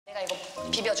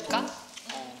비벼줄까?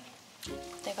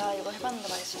 내가 이거 해봤는데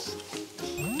맛있었어.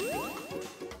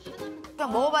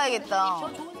 그냥 먹어봐야겠다.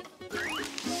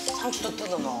 상추도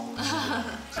뜯어 넣어.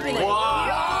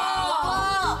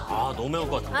 아, 너무 매울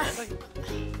것 같은데.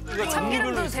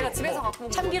 참기름도 제가 집에서 갖고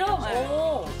온 참기름?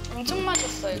 오, 엄청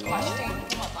맛있어 이거. 맛이 되게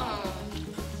궁금하다.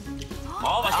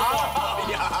 아,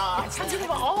 맛있겠다. 참기름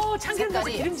봐. 참기름 넣어서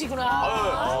기름지구나.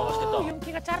 맛있겠다.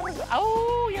 윤기가 자르는 거.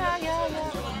 아우, 야.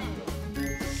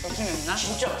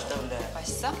 진짜 맛있다 근데.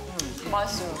 맛있어?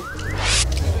 맛있어요.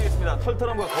 드리겠습니다.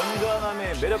 털털함과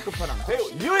건전함의 매력 끝판왕 배우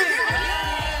유이.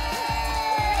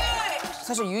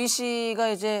 사실 유희 씨가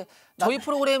이제 저희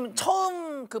프로그램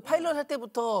처음 그 파일럿 할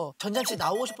때부터 전잠씨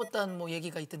나오고 싶었다는 뭐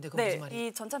얘기가 있던데 그건 무슨 말이에요?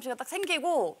 이 전참시가 딱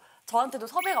생기고 저한테도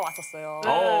섭외가 왔었어요.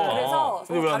 어.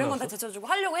 그래서 다른 건 다 제쳐주고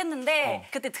하려고 했는데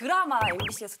그때 드라마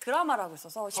MBC에서 드라마를 하고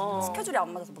있어서 스케줄이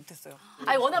안 맞아서 못했어요.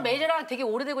 아니 워낙 매니저랑 되게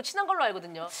오래되고 친한 걸로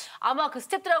알거든요. 아마 그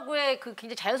스태프들하고의 그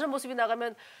굉장히 자연스러운 모습이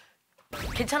나가면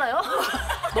괜찮아요?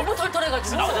 너무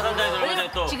털털해가지고. 남자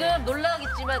남자애들 또. 지금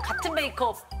놀라겠지만 같은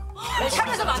메이크업. 네,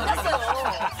 샵에서 만났어요.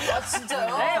 아,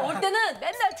 진짜요? 네, 올 때는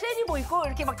맨날 트레이닝복 입고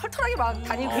이렇게 막 털털하게 막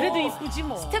다니고. 그래도 이쁘지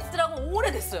뭐. 스태프들하고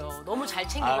오래됐어요. 너무 잘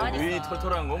챙기고 하니까. 유이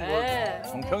털털한 건 뭐 네.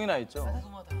 정평이 나 있죠.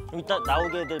 그럼 이따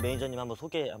나오게 될 매니저님 한번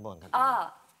소개 한번.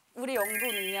 우리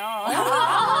영도는요.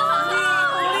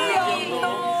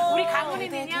 우리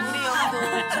강훈이는요.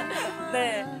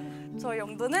 네, 저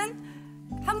영도는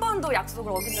한 번도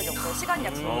약속을 어긴 적이 없어요. 시간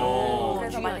약속으로.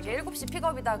 그래서 만약에 7시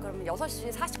픽업이다 그러면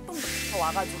 6시 40분부터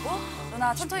와가지고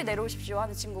누나 천천히 내려오십시오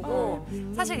하는 친구고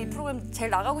사실 이 프로그램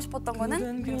제일 나가고 싶었던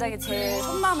거는 굉장히 제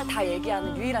속마음을 다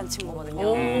얘기하는 유일한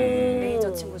친구거든요.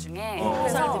 메이저 친구 중에.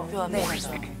 그래서 대표하는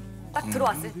딱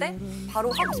들어왔을 때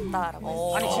바로 하고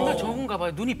싶다라고. 아니 진짜 좋은가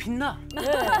봐요. 눈이 빛나.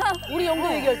 우리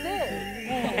영도 얘기할 때.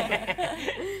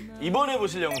 이번에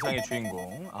보실 영상의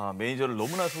주인공 매니저를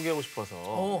너무나 소개하고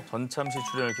싶어서 전참시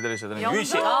출연을 기다리시던 유희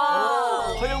씨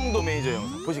허영도 매니저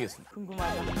영상 보시겠습니다.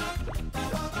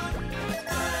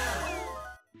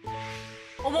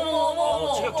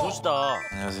 어머. 체격 좋으시다.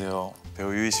 안녕하세요.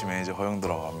 배우 유희 씨 매니저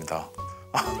허영도라고 합니다.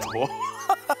 더워.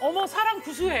 어머 사람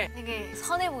구수해. 되게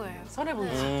선해 보여요. 선해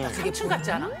보이지. 삼촌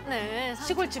같지 않아? 네.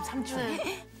 시골집 삼촌.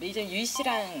 메이저 유희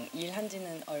씨랑 일한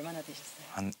지는 얼마나 되셨어요?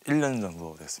 한 1년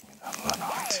정도 됐습니다. 누가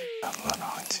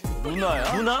나온 지.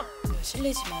 누나야? 누나?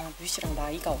 실례지만 유희 씨랑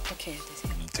나이가 어떻게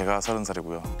되세요? 제가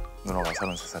 30살이고요. 누나가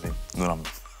 33살인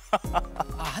누나입니다.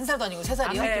 한 살도 아니고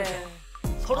 3살이요? 네.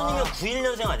 30이면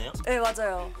 91년생 아니에요? 네,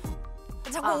 맞아요.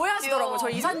 자꾸 오해하시더라고요. 저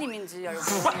이사님인지 알고.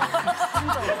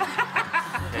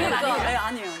 그건 아니에요. 네,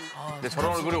 아니에요. 근데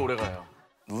저런 얼굴이 오래 가요.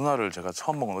 누나를 제가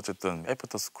처음 본 건 어쨌든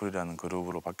애프터 스쿨이라는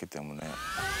그룹으로 봤기 때문에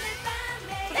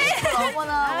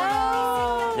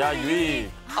어머나. 야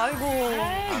유이. 아이고.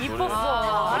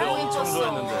 이뻤어. 노래 엄청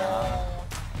좋아했는데.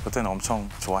 그때는 엄청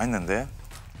좋아했는데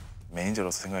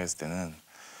매니저로서 생각했을 때는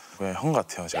그냥 형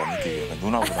같아요. 제가 느끼기에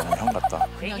누나보다는 형 같다.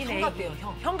 그냥 형 같대요,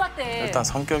 형. 형 같대. 일단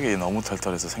성격이 너무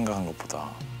털털해서 생각한 것보다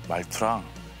말투랑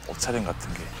옷차림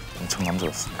같은 게 엄청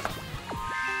남자였습니다.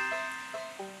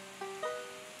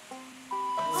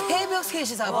 새벽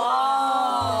 3시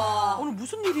 4분? 오늘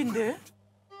무슨 일인데?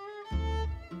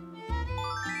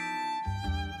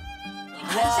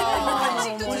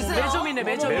 간식도 주세요. 매점이네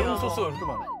매점이야. 매운 소스가 이렇게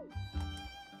많아.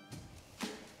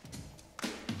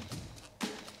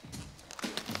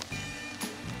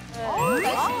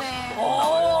 날씬해.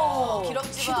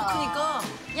 기럭지가. 키도 크니까.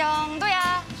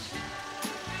 영도야.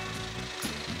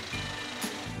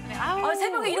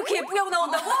 새벽에 이렇게 예쁘게 하고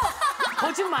나온다고?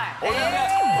 거짓말.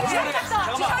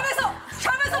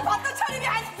 샵에서 봤던 차림이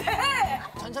아닌데.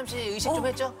 전참씨 의식 좀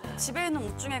했죠? 집에 있는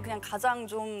옷 중에 그냥 가장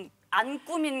좀 안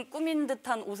꾸민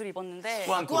듯한 옷을 입었는데.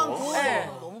 꾸안꾸. 네.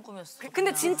 너무 꾸몄어.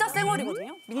 근데 진짜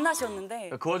쌩얼이거든요. 민낯이었는데.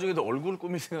 그 와중에도 얼굴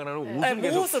꾸밀 생각 안 하고 옷을 네,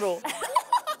 계속. 모옷으로.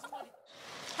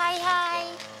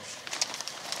 하이하이.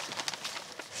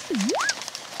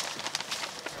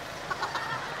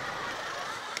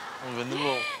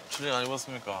 웬일로 출연 안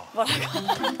입었습니까? 뭐라고?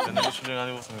 웬일로 출연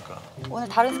안 입었습니까? 오늘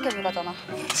다른 스케줄 가잖아.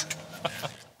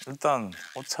 일단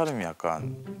옷차림이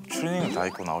약간 추리닝을 다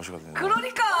입고 나오시거든요.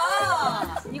 그러니까.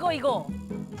 이거.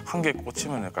 한 개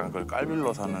꽂히면 약간 그걸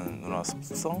깔빌로 사는 누나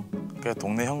습성? 그냥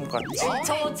동네 형 같이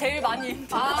저 제일 많이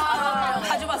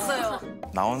자주 봤어요.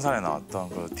 나온산에 나왔던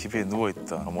그 TV에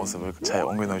누워있던 그 모습을 차에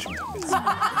옮겨 넣으시면 됩니다.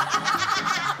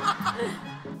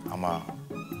 아마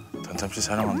전참시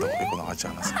촬영한다고 입고 나가지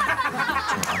않았을까.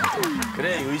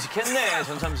 그래 의식했네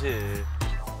전참시.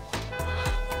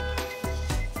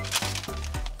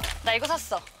 나 이거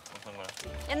샀어.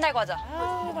 옛날 과자.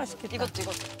 맛있겠다.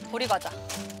 이것도. 보리 과자.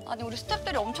 아니 우리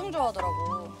스태프들이 엄청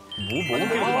좋아하더라고.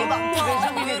 이게 막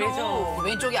매점.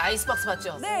 왼쪽에 아이스박스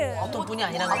봤죠? 네. 어떤 분이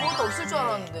아니라는 거. 아무것도 없을 줄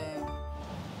알았는데.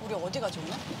 우리 어디 가지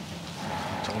오늘?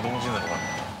 정동진으로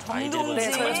갑니다.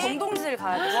 네, 저희 정동실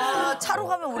가야 돼요. 와, 차로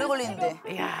가면 오래 걸리는데.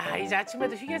 이야, 이제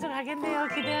아침에도 휴게소 가겠네요.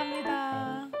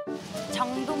 기대합니다.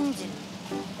 정동진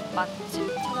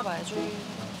맛집 찾아봐야죠.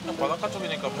 바닷가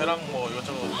쪽이니까 배랑 뭐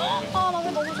이것저것 아, 나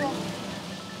회 너무 좋아.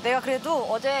 내가 그래도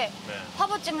어제 네.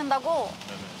 화보 찍는다고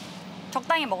네네.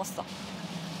 적당히 먹었어.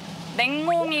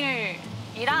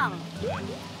 냉모밀이랑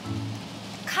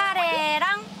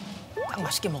카레랑 딱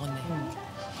맛있게 먹었네.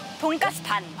 돈가스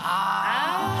반.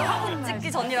 화보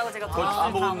찍기 전이라고 제가 그걸 다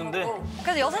돈가스 먹었는데? 먹고.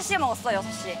 그래서 6시에 먹었어,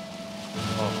 6시에.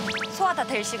 소화 다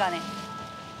될 시간에.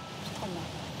 잠깐만.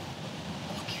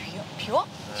 비 와?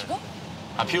 지금?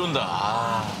 아, 비 온다.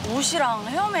 아. 옷이랑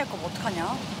헤어 메이크업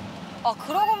어떡하냐? 아,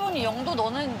 그러고 보니 영도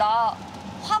너는 나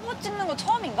화보 찍는 거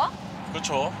처음인가?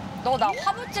 그렇죠. 너 나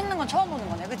화보 찍는 건 처음 보는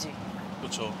거네, 그지?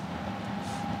 그렇죠.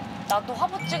 나도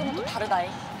화보 찍으면 또 다르다이.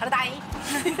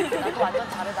 나도 완전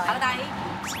다르다이.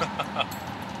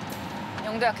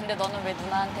 영도야, 근데 너는 왜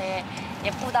누나한테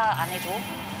예쁘다 안 해줘?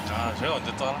 아, 제가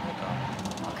언제 또 하랍니까?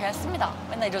 아, 그냥 씁니다.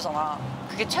 맨날 이러잖아.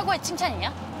 그게 최고의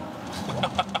칭찬이냐?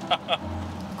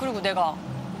 그리고 내가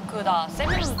나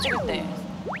세미누 찍을 때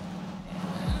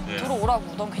예.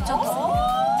 들어오라고. 넌 괜찮다고.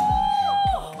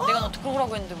 내가 너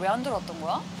들어오라고 했는데 왜 안 들어왔던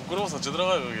거야? 부끄러워서 어찌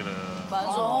들어가요, 여기는. 맞아.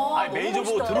 아니 메이저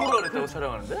보고 들어오라 그랬다고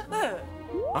촬영하는데? 네.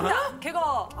 근데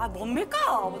걔가 뭡니까?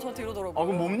 뭐 저한테 이러더라고. 아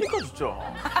그럼 뭡니까 진짜?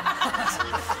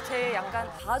 제 약간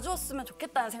봐줬으면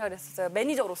좋겠다는 생각을 했었어요.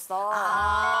 매니저로서.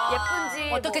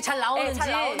 예쁜지 어떻게 잘 나오는지.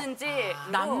 잘 나오는지.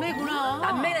 남매구나.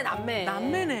 남매네, 남매.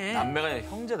 남매네. 남매가 아니라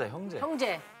형제다 형제.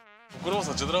 형제.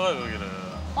 부끄러워서 어찌 들어가요, 여기는.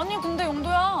 아니 근데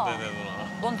영도야. 네네, 누나.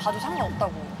 넌 봐도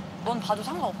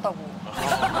상관없다고.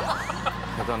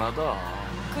 대단하다.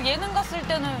 그 예능 갔을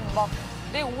때는 막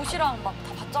내 옷이랑 막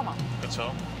다 봤잖아.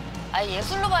 그렇죠. 아니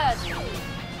예술로 봐야지.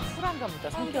 쿨한가 보다.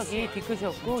 성격이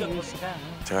뒤끝이었고 유희 씨가.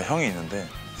 제가 형이 있는데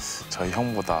저희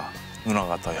형보다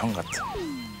누나가 더 형 같은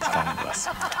사람인 것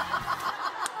같습니다.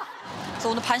 그래서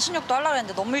오늘 반신욕도 하려고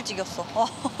했는데 너무 일찍이었어.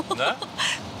 네?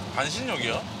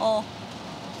 반신욕이요?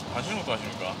 반신욕도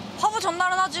하십니까? 화보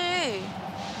전날은 하지.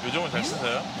 요즘은 잘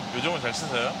쓰세요?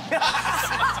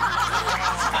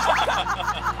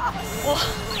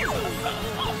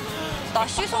 나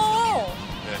씻어.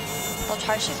 네. 나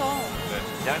잘 씻어.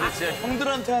 네. 야 근데 진짜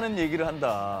형들한테 하는 얘기를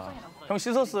한다. 형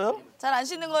씻었어요? 잘 안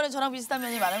씻는 거는 저랑 비슷한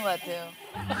면이 많은 것 같아요.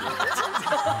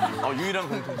 유일한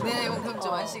공통점. 네,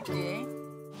 공통점 안 씻기.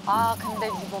 아 근데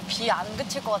이거 비 안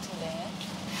그칠 것 같은데.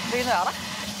 왜 이거 알아?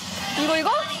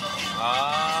 이거?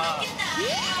 아.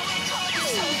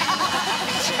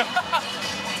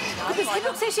 근데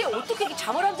새벽 3시에 어떻게 이렇게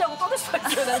잠을 안 자고 떠들 수가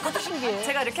있어요? 나는 그것도 신기해.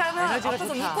 제가 이렇게 하면 에너지가 앞에서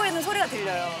좋다. 웃고 있는 소리가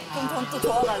들려요. 그럼 전 또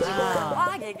좋아가지고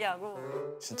막 얘기하고.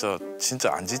 진짜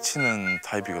안 지치는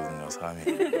타입이거든요, 사람이.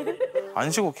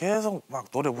 안 쉬고 계속 막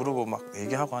노래 부르고 막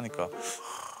얘기하고 하니까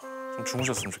좀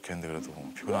주무셨으면 좋겠는데 그래도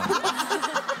피곤하니까.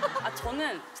 아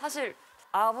저는 사실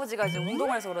아버지가 이제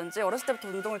운동을 해서 그런지 어렸을 때부터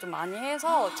운동을 좀 많이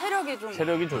해서 체력이 좀.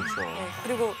 체력이 좋죠. 네,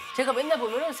 그리고 제가 맨날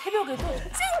보면은 새벽에도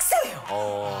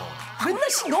쌩쌩해요. 맨날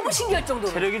너무 신기할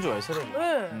정도로. 체력이 좋아요, 체력이.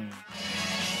 네.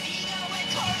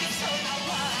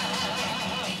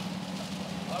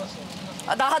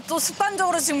 나 또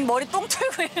습관적으로 지금 머리 똥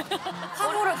털고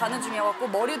화보를 가는 중이어갖고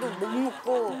머리도 못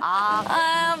묶고.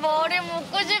 머리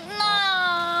묶고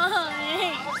싶나.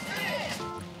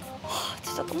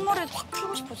 진짜 똥머리 확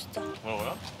풀고 싶어 진짜.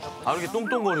 뭐라고요? 아 이렇게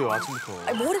똥똥거려 아침부터.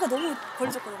 아니, 머리가 너무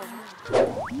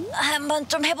걸리적거려가지고. 한번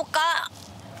좀 해볼까?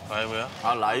 라이브야?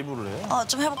 아 라이브를 해?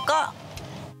 좀 해볼까?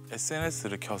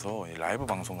 SNS를 켜서 이 라이브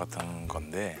방송 같은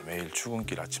건데 매일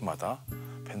출근길 아침마다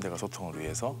팬들과 소통을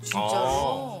위해서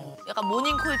진짜로. 약간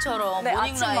모닝콜처럼 네,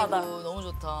 모닝 아침마다. 라이브 너무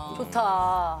좋다.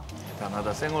 좋다.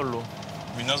 대단하다 생얼로.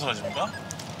 민낯을 하십니까?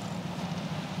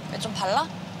 좀 발라?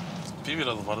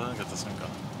 비비라도 바르는 게 어떻습니까?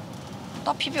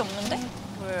 나 비비 없는데?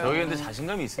 여기 근데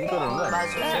자신감이 있으니까 그런 거 아니야?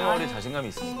 맞아요. 생얼이 자신감이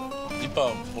있으니까.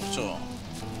 립밤 없죠?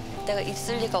 내가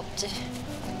있을 리가 없지.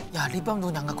 야 립밤도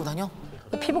그냥 갖고 다녀?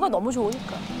 피부가 너무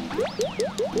좋으니까.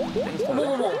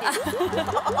 어머머머.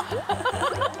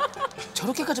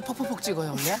 저렇게까지 퍽퍽퍽 찍어요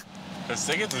원래? 그래서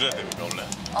세게 두려야 됩니까,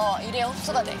 원래? 이래야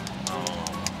흡수가 돼.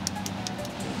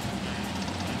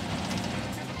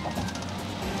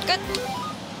 끝.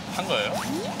 한 거예요?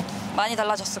 많이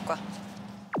달라졌을 거야.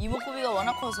 이목구비가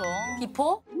워낙 커서.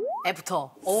 비포,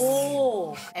 애프터.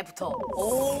 오, 애프터.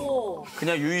 오.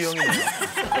 그냥 유희 형이네.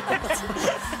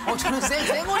 저는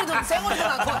쌩얼이도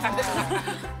나을 것 같은데.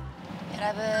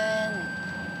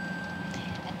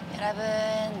 여러분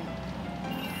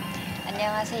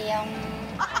안녕하세요.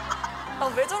 나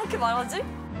왜 저렇게 말하지?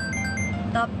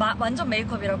 나 완전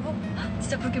메이크업이라고?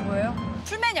 진짜 그렇게 보여요?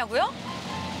 풀매냐고요?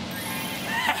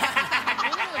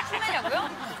 오늘은 풀매냐고요?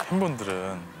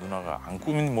 팬분들은 누나가 안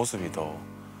꾸민 모습이 더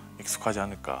익숙하지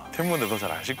않을까. 팬분들도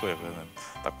잘 아실 거예요. 그거는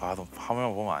딱 봐도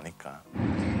화면 보면 아니까.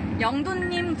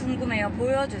 영도님 궁금해요.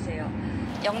 보여주세요.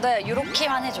 영도야,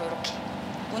 요렇게만 해줘, 요렇게.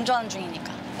 운전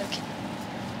중이니까, 이렇게.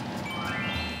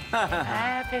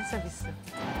 아, 팬서비스.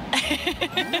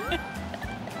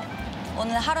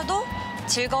 오늘 하루도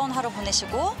즐거운 하루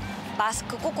보내시고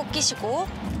마스크 꼭꼭 끼시고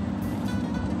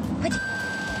화이팅!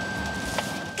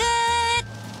 끝!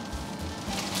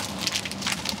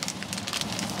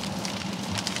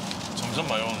 점점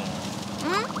많이 오는.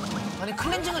 아니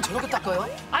클렌징을 저렇게 닦아요?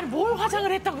 아니 뭘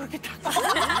화장을 했다고 그렇게 닦아?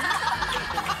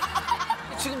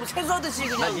 지금 뭐 세수하듯이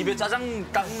그냥. 난 입에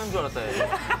짜장 닦는 줄 알았다. 얘.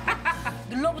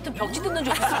 눌러붙은 벽지 뜯는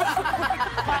줄 알았어.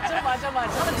 맞아.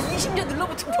 한 20년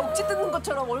눌러붙은 벽지 뜯는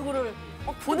것처럼 얼굴을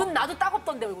보는 나도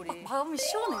따갑던데 얼굴이. 마음이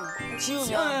시원해요.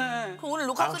 지우면? 그럼 오늘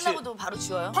녹화 아, 혹시- 끝나고도 바로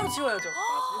지워요? 바로 지워야죠.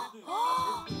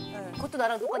 그것도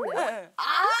나랑 똑같네요.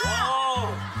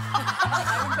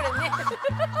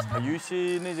 그랬니? 유희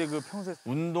씨는 이제 그 평소에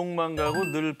운동만 가고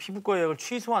늘 피부과 예약을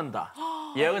취소한다.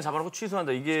 예약은 잡아놓고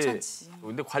취소한다. 이게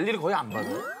근데 관리를 거의 안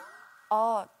받아요?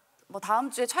 뭐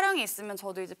다음 주에 촬영이 있으면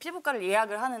저도 이제 피부과를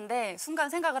예약을 하는데 순간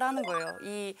생각을 하는 거예요.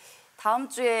 이 다음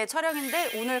주에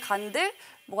촬영인데 오늘 간들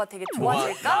뭐가 되게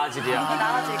좋아질까? 나아지랴.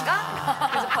 나아질까?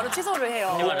 그래서 바로 취소를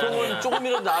해요. 보통은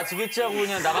조금이라도 나아지겠지 하고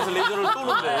그냥 나가서 레이저를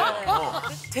쏘는데.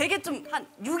 되게 좀 한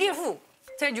 6일 후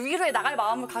제가 6일 후에 나갈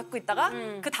마음을 갖고 있다가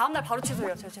그 다음날 바로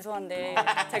취소해요. 제가 죄송한데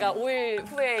제가 5일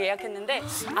후에 예약했는데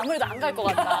아무래도 안 갈 것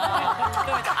같다.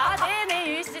 그러면 아 네네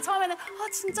유희 씨 처음에는 아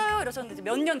진짜요? 이러셨는데 이제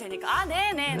몇 년 되니까 아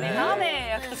네네네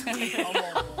다음에 약간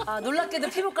아 놀랍게도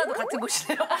피부과도 같은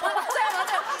곳이네요. 맞아요.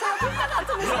 제가 피부과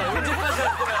같은 곳이에요. 언제까지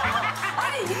할 거야?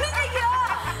 아니 무슨 얘기야?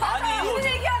 아니 무슨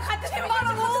얘기야? 같은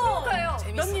피부과라고.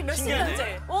 몇 신기하네.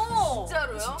 년째. 어머.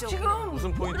 진짜로요? 지금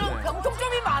무슨 포인트네.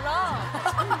 병통점이 많아.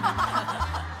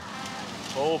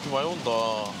 비 많이 온다.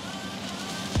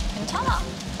 괜찮아.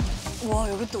 와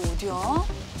여기 또 어디야?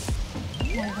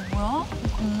 이거 뭐야?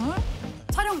 건물?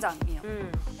 촬영장이요.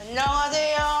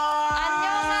 안녕하세요.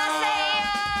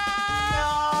 안녕하세요.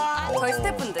 저희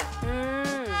스태프분들.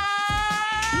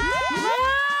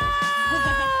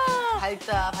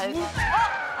 밝다.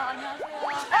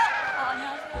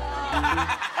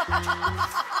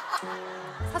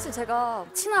 사실 제가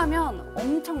친하면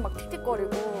엄청 막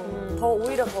틱틱거리고 더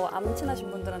오히려 더 안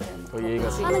친하신 분들한테는 더 예의가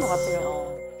하는 것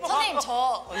같아요. 선생님,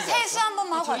 저 세수 한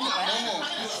번만 하고 갈까요?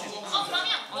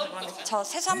 저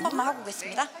세수 한 번만 하고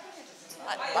오겠습니다.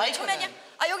 많이 초면이야?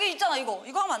 아, 여기 있잖아, 이거.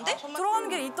 이거 하면 안 돼? 들어가는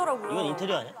게 있더라고요. 이건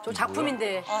인테리어 아니야? 저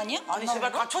작품인데. 아니야? 아니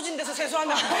제발 갖춰진 데서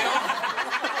세수하면 안 돼요.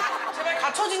 제발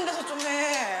갖춰진 데서 좀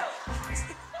해.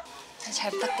 잘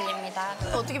부탁드립니다.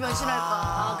 어떻게 변신할까?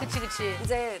 아, 그치.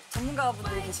 이제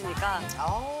전문가분들이 계시니까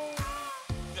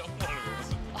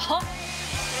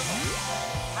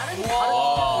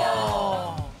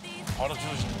바로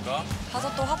지우십니까?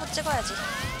 가서 또 화보 찍어야지.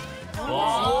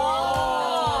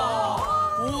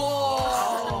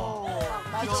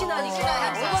 빛이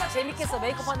나니까 얼마나 재밌겠어,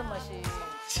 메이크업 하는 맛이.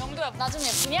 영도야, 나 좀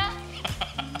예쁘냐?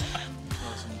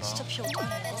 진짜 비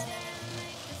어떡하냐, 이거.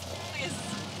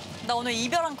 나 오늘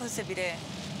이별한 컨셉이래.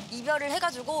 이별을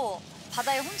해가지고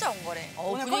바다에 혼자 온 거래.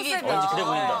 오늘 분위기 컨셉이 있다. 그래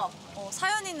보인다.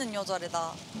 사연 있는 여자래,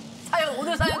 나.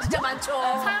 오늘 사연 진짜 많죠.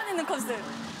 사연 있는 컨셉.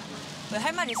 왜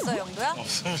할 말 있어, 영도야?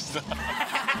 없습니다.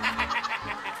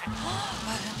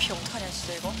 비 어떡하냐,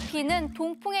 진짜 이거. 비는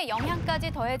동풍의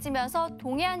영향까지 더해지면서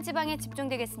동해안 지방에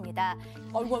집중되겠습니다.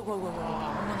 아이고.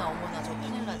 어머나, 저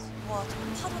큰일 나지. 와, 저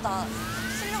파도 나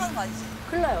쓸려가는 거 아니지?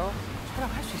 큰일 나요.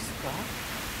 촬영할 수 있을까?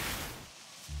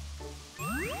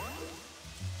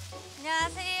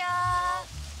 안녕하세요.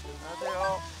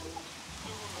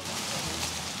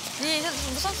 니 이제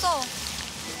좀 무섭어.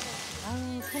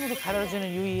 아유, 손으로 가려주는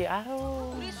유이.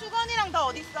 아유. 수건이랑 다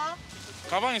어딨어?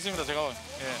 가방 있습니다, 제 가방.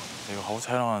 예. 이거 하우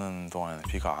촬영하는 동안에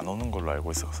비가 안 오는 걸로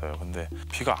알고 있었어요. 근데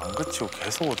비가 안 그치고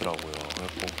계속 오더라고요.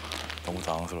 그래서 너무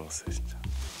당황스러웠어요, 진짜.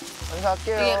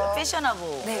 되게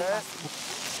패션하고. 네.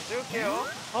 찍을게요.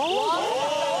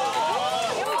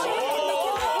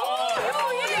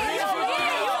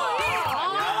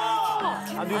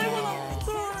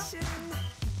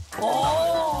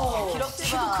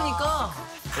 키도 크니까.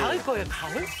 가을 거예요,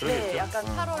 가을? 네, 약간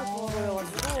 8월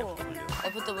 9월이어가지고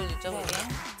FW죠, 그게.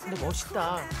 근데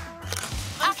멋있다.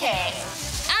 오케이.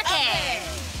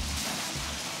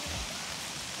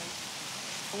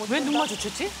 왜 눈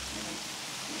마주쳤지?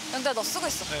 영도야, 너 쓰고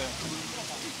있어.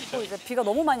 또 이제 비가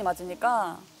너무 많이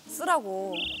맞으니까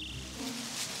쓰라고.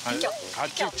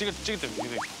 찍을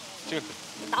때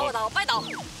나와 빨리 나와.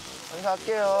 여기서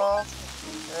할게요.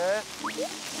 네.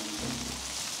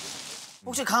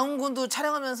 혹시 강훈 군도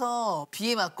촬영하면서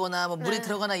비에 맞거나 뭐 물에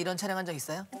들어가나 이런 촬영한 적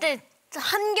있어요? 그때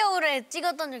한겨울에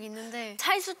찍었던 적이 있는데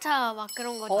찰수차 막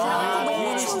그런 거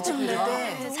너무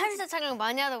추운데. 찰수차 촬영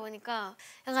많이 하다 보니까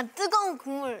약간 뜨거운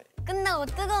국물 끝나고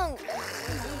뜨거운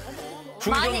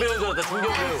중견 배우인 줄 알았다,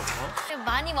 중견 배우.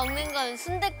 많이 먹는 건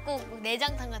순댓국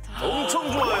내장탕 같은 거.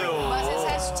 엄청 좋아해요. 맛에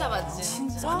살수차 맞지.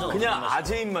 진짜. 그냥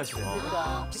아재 입맛이네.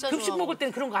 급식 먹을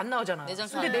땐 그런 거 안 나오잖아.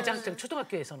 내장탕. 근데 내장탕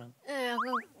초등학교에서는. 네,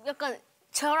 약간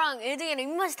저랑 애들이랑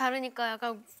입맛이 다르니까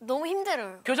약간 너무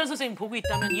힘들어요. 교장 선생님 보고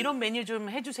있다면 이런 메뉴 좀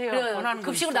해주세요. 그래요. 원하는 거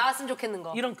급식으로 있어? 나왔으면 좋겠는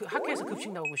거. 이런 학교에서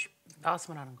급식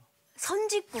나왔으면 하는 거.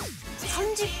 선짓국.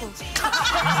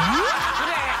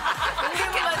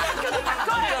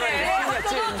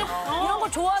 이런 거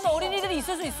좋아하는 어린이들이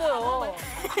있을 수 있어요.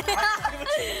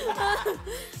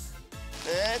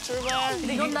 네, 출발.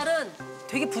 근데 이런 날은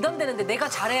되게 부담되는데 내가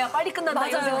잘해야 빨리 끝난다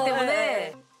이런 생각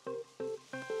때문에.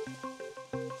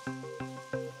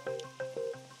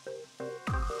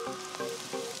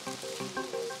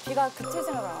 비가 그칠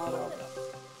생각을 안 하더라고요.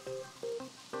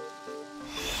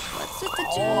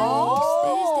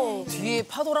 뒤에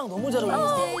파도랑 너무 잘 어울려.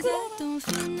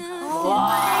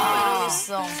 와,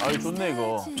 이러겠어. 아유, 좋네,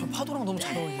 이거. 저 파도랑 너무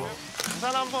잘 어울려.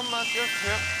 우산 한 번만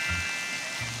띄워주세요.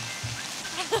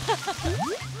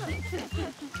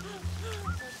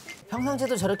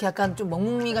 평상시에도 저렇게 약간 좀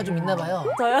먹미가 좀 있나 봐요.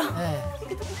 저요? 네.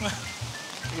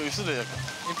 이거 입술에 약간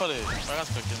이빨에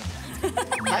빨간색 꼈는데.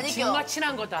 아니, 정말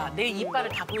친한 거다. 내 이빨을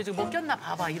다 보여주고 먹혔나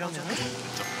봐봐, 이러면.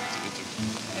 이쪽.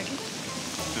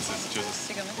 됐어, 지워졌어.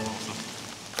 지금은?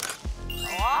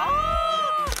 와.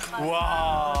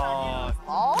 우와.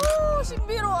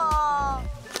 신비로워.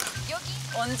 여기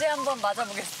언제 한번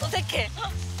맞아보겠어. 어떡해.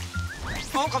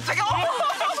 갑자기?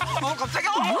 갑자기?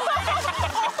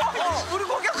 우리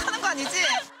공격하는 거 아니지?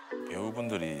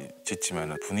 배우분들이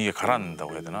지치면 분위기가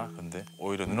가라앉는다고 해야 되나? 근데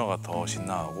오히려 누나가 더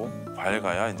신나하고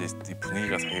밝아야 이제 이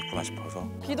분위기가 살겠구나 싶어서.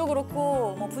 비도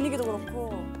그렇고 뭐 분위기도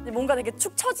그렇고 뭔가 되게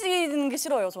축 처지는 게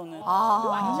싫어요, 저는.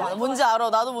 뭔지 알아.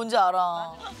 나도 뭔지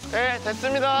알아. 네,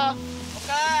 됐습니다.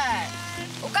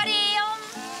 오까리요.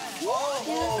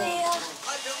 안녕하세요.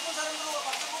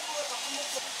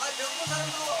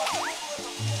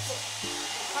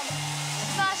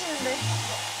 식사하시는데.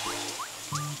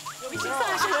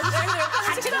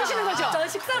 같이 드시는 거죠? 저는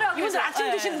식사를 하고 이분들 아침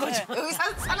네. 드시는 거죠? 여기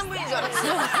사는 분인 줄 알았어.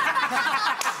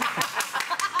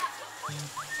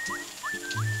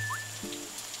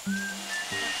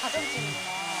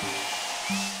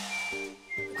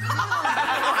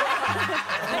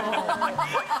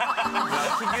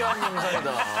 야, 특이한 영상이다.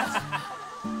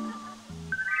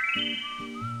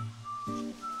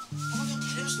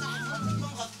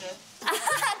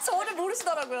 저를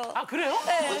모르시더라고요. 아, 그래요?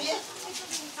 네.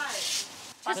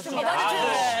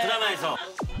 맞습니다. 드라마에서.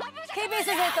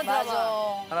 KBS에서 했던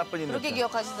드라마. 하나뿐인 그렇게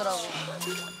기억하시더라고.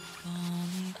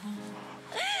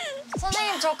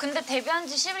 선생님 저 근데 데뷔한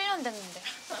지 11년 됐는데.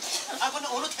 아, 근데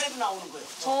어느 텔레비 나오는 거예요?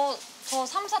 저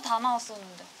 3, 4 다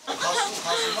나왔었는데.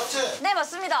 가수 맞지? 네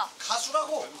맞습니다.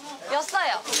 가수라고?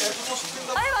 였어요.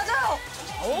 아니 맞아요.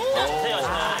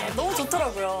 너무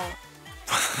좋더라고요.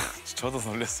 저도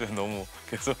놀랐어요. 너무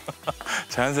계속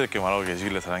자연스럽게 말하고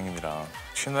계시길래 사장님이랑.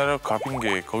 친화력 갑인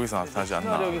게 거기서 나타나지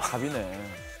않나. 친화력이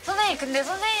갑이네. 선생님 근데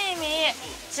선생님이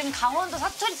지금 강원도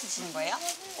사투리 쓰시는 거예요?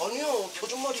 아니요,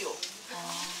 표준말이요.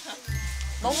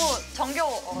 너무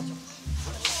정겨워가지고.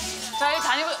 저희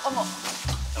다니고 어머.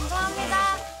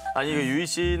 감사합니다. 아니, 그 유희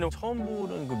씨는 처음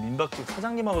보는 그 민박집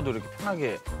사장님하고도 이렇게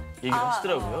편하게 얘기를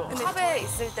하시더라고요. 근데 샵에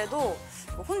있을 때도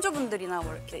뭐 혼주분들이나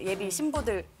뭐 이렇게 예비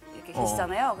신부들 이렇게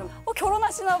계시잖아요. 그럼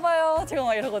결혼하시나 봐요. 제가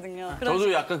막 이러거든요.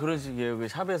 저도 약간 그런 식이에요. 그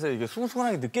샵에서 이게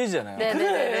숭숭하게 느껴지잖아요. 네,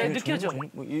 그래, 좀 느껴져.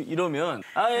 뭐 이러면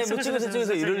아예 뭐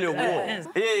찍어서 이러려고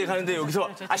예 가는데 여기서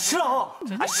아 싫어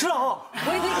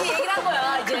너희들끼리 얘기를 한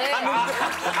거야 이제.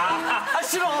 아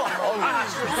싫어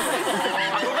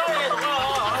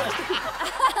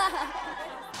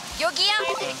여기요?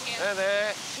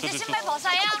 네네. 이제 신발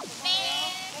벗어요? 네.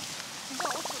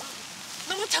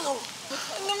 너무 차가워.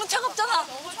 너무 차갑잖아.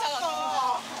 너무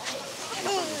차가워.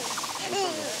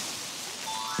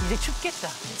 이제 춥겠다.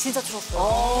 진짜 추웠어요.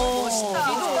 멋있다.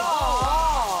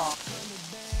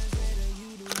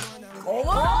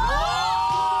 우와,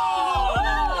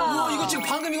 이거 지금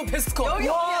방금 이거 베스트 컷. 여기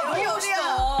어디야?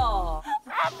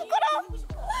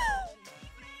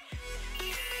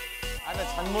 아,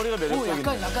 나 잔머리가 오,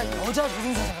 매력적이네. 약간 여자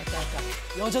무등산사 같다. 약간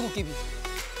여자 도깨비.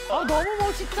 아 너무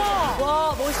멋있다.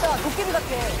 와 멋있다. 도깨비 같아.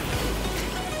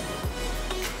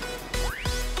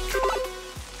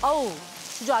 아우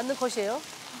주저앉는 컷이에요?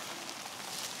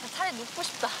 차라리 눕고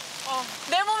싶다.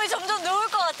 내 몸이 점점 누울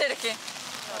것 같아 이렇게.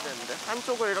 해야 되는데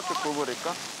한쪽을 이렇게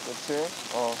구부릴까? 그렇지.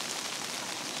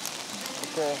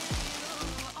 오케이.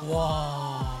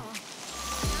 와.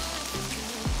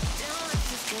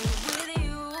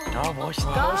 아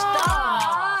멋있다. 멋있다.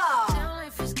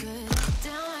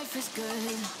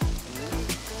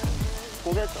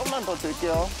 고개 좀만 더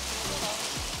들게요.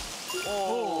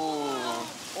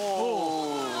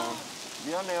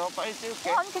 미안해요. 빨리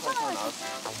찍을게. 아니, 괜찮아요.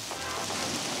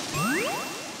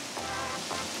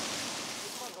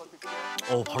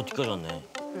 바로 뒤까지 왔네.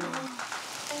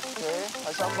 오케이.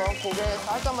 다시 한번 고개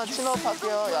살짝만 친업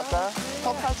할게요. 약간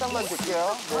턱 살짝만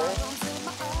들게요. 네.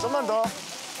 좀만 더.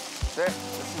 네,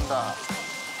 됐습니다.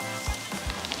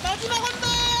 마지막 한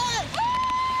번!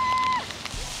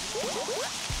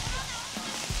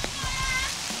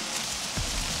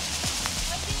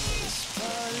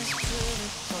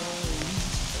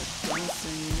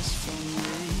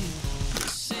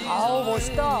 아우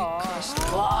멋있다.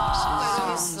 와,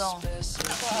 이러고 있어.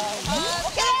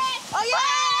 오케이! 예!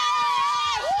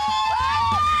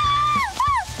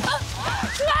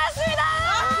 수고하셨습니다.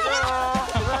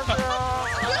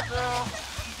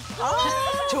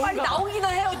 빨리 나오기나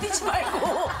해요. 뛰지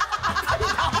말고. 빨리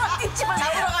나오라 뛰지 마.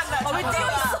 잡으러 간다. 왜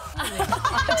뛰어 있어?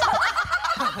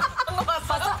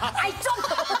 봤어? 아이 좀.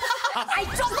 아이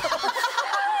좀.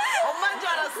 엄마인 줄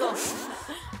알았어.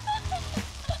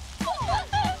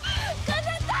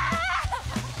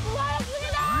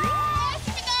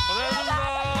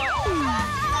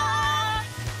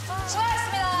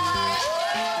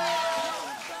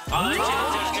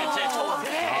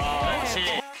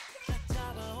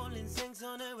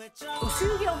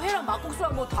 수육이랑 회랑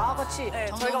막국수랑 뭐 다 같이. 네,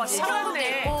 저희가 막 시원한 것도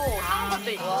있고 하한 것도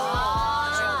있고.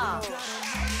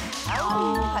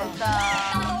 아우,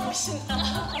 밝다.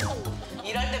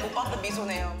 일할 때 못 봤던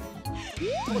미소네요.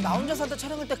 저거 나 혼자서 한테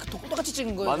촬영할 때 그 똑같이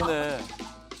찍은 거예요. 맞네.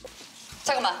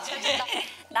 잠깐만.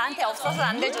 나한테 없어서는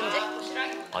안 될 존재.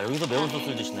 아 여기서 매운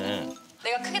소스를 드시네.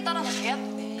 내가 크게 따라놓을게요.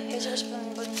 드시고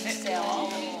싶은 분 있으세요.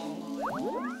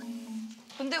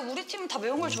 근데 우리 팀은 다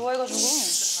매운 걸 좋아해가지고.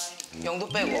 영도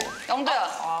빼고.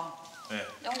 영도야. 네.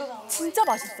 영도도 안 진짜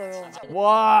맛있어요.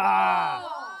 와.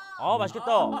 아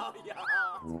맛있겠다.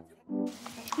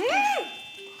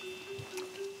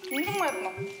 엄청 맛있다.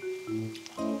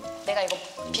 내가 이거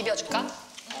비벼줄까?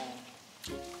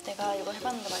 내가 이거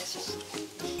해봤는데 맛있었어.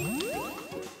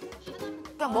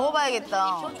 그냥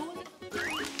먹어봐야겠다.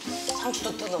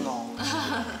 상추도 뜯어 넣어.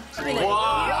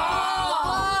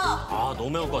 아 너무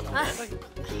매울 것 같은데.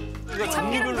 이거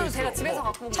참기름도 제가 집에서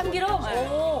갖고 온 참기름?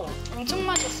 오. 엄청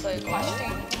맛있어 이거. 맛있어.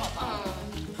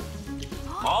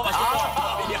 아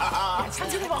맛있겠다.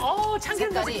 참기름,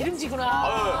 참기름 가서 기름지구나.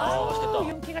 아 맛있겠다.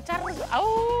 윤기가 자르고,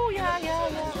 아우, 야.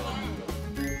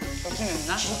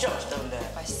 진짜 맛있다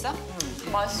근데. 맛있어?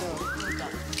 맛있어요. 진짜.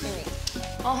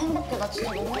 행복해. 나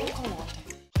진짜 너무 행복한 것 같아.